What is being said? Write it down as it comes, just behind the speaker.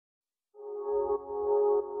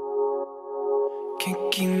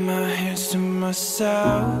Can't keep my hands to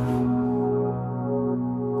myself.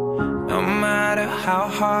 No matter how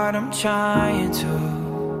hard I'm trying to,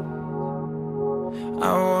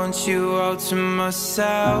 I want you all to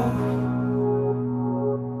myself.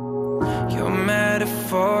 Your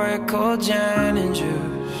metaphorical gin and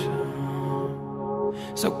juice.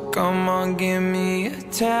 So come on, give me a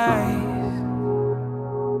taste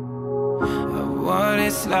of what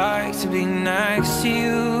it's like to be next to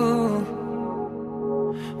you.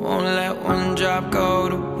 Won't let one drop go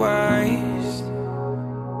to waste.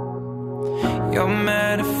 Your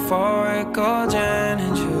metaphorical gin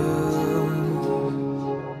and juice.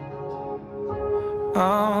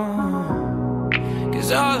 Oh,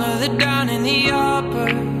 'cause all of the down and the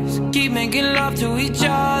uppers keep making love to each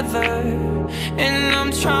other, and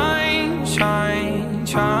I'm trying.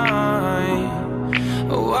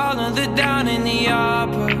 Oh, all of the down and the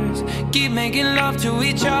uppers keep making love to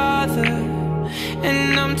each other,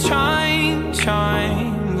 and I'm trying,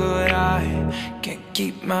 but I can't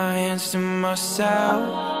keep my hands to myself.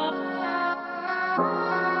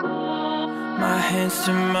 My hands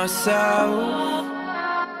to myself.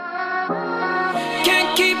 Can't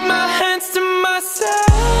keep my hands to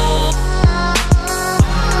myself.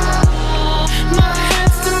 My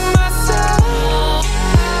hands to myself.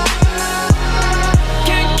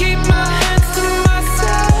 Can't keep my hands to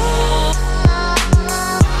myself.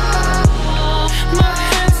 My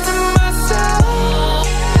hands to myself.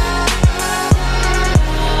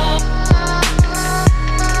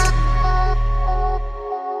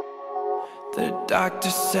 The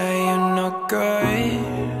doctors say you're not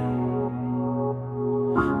good,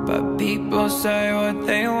 but people say what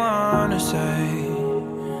they wanna say.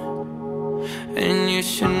 And you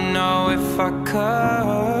should know if I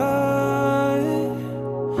could,